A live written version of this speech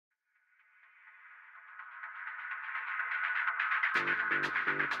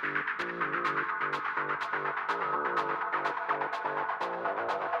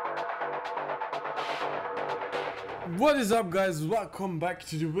What is up, guys? Welcome back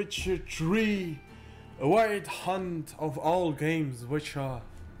to The Witcher 3, a wide hunt of all games. Witcher.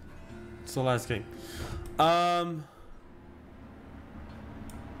 It's the last game.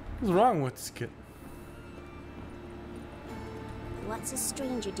 What's wrong with this kid? What's a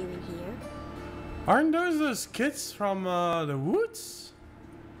stranger doing here? Aren't those kids from the woods?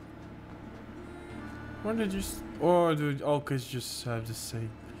 Or did you? Or do all kids just have the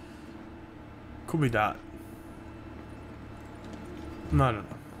same? Could be that. No, I don't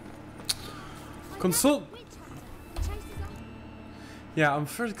know. Consult. Yeah, I'm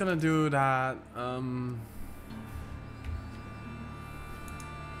first gonna do that.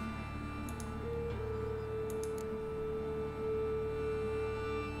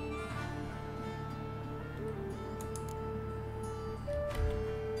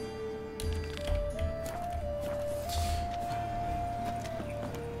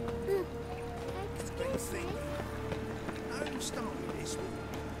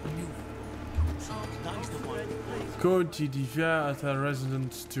 Go to deadlier at a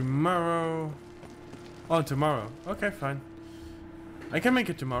residence tomorrow. Oh, tomorrow. Okay, fine. I can make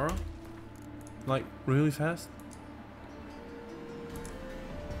it tomorrow. Like, really fast.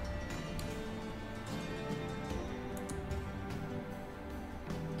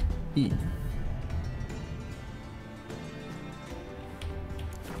 Eat.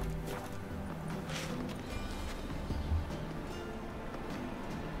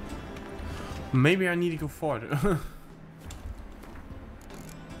 Maybe I need to go farther.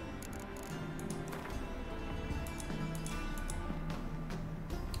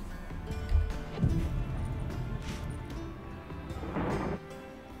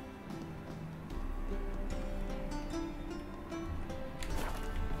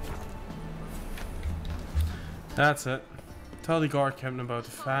 That's it. Tell the guard captain about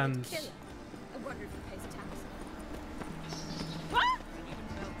the fans. I wonder if he pays tax.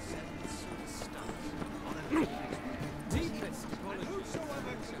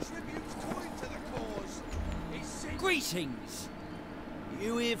 Greetings!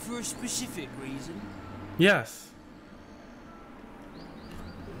 You here for a specific reason? Yes.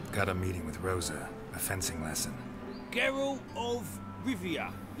 Got a meeting with Rosa, a fencing lesson. Geralt of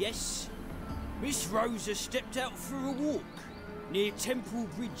Rivia, yes? Miss Rosa stepped out for a walk. Near Temple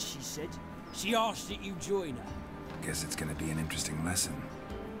Bridge, she said. She asked that you join her. Guess it's gonna be an interesting lesson.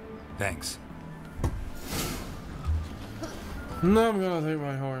 Thanks. No, I'm gonna take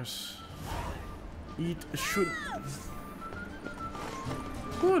my horse. Eat should.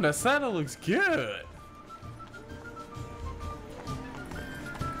 Ooh, that saddle looks good.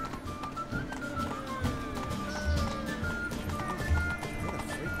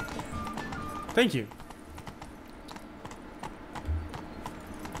 Thank you.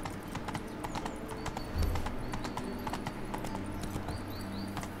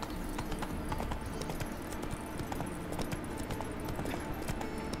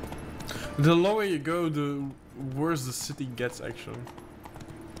 The lower you go, the worse the city gets, actually.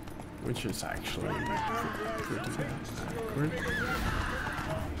 Which is actually pretty accurate.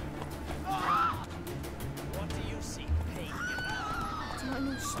 What do you see, Pig?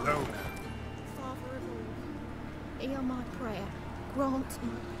 Slow. Father of all, hear my prayer, grant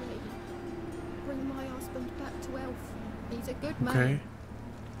my plea. Bring my husband back to health. He's a good man. Okay.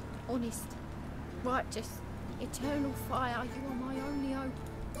 Honest, righteous, eternal fire. You are my only hope.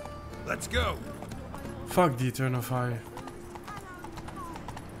 Let's go. Fuck the eternal fire.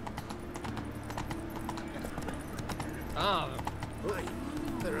 Ah, right.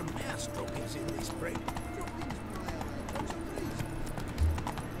 There are mouse droppings in this break.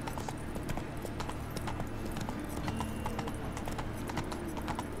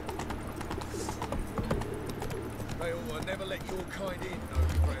 They all never let your kind in, no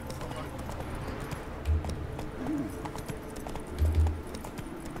grandfather.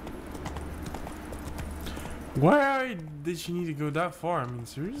 Why did she need to go that far? I mean,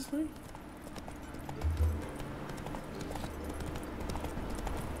 seriously?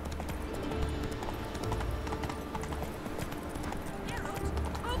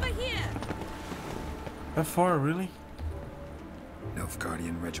 That far, really?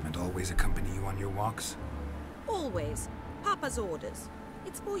 Nilfgaardian regiment always accompany you on your walks? Always. Papa's orders.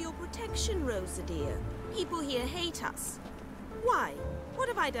 It's for your protection, Rosa dear. People here hate us. Why? What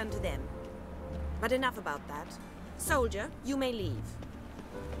have I done to them? But enough about that. Soldier, you may leave.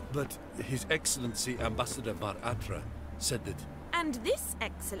 But His Excellency Ambassador Bar Atra said that... And this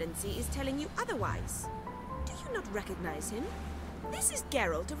excellency is telling you otherwise. Do you not recognize him? This is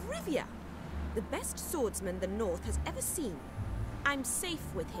Geralt of Rivia, the best swordsman the North has ever seen. I'm safe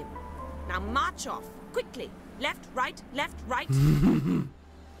with him. Now march off, quickly. Left, right,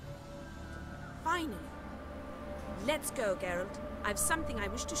 Finally. Let's go, Geralt. I've something I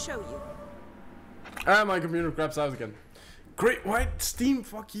wish to show you. Ah, my computer craps out again. Great white Steam,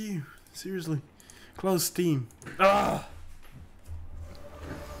 fuck you. Seriously. Close Steam. Ah!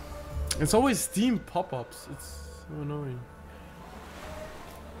 It's always Steam pop-ups. It's so annoying.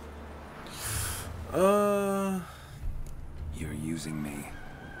 You're using me.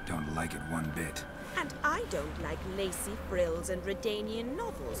 Don't like it one bit. And I don't like lacy frills and Redanian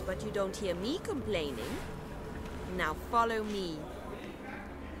novels, but you don't hear me complaining. Now follow me.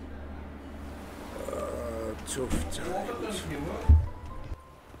 Tough times.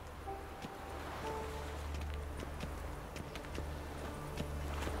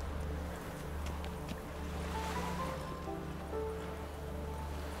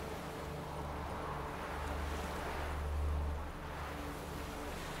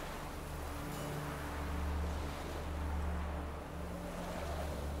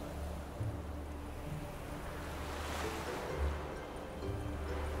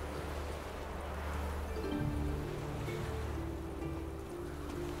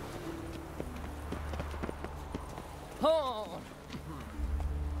 Oh,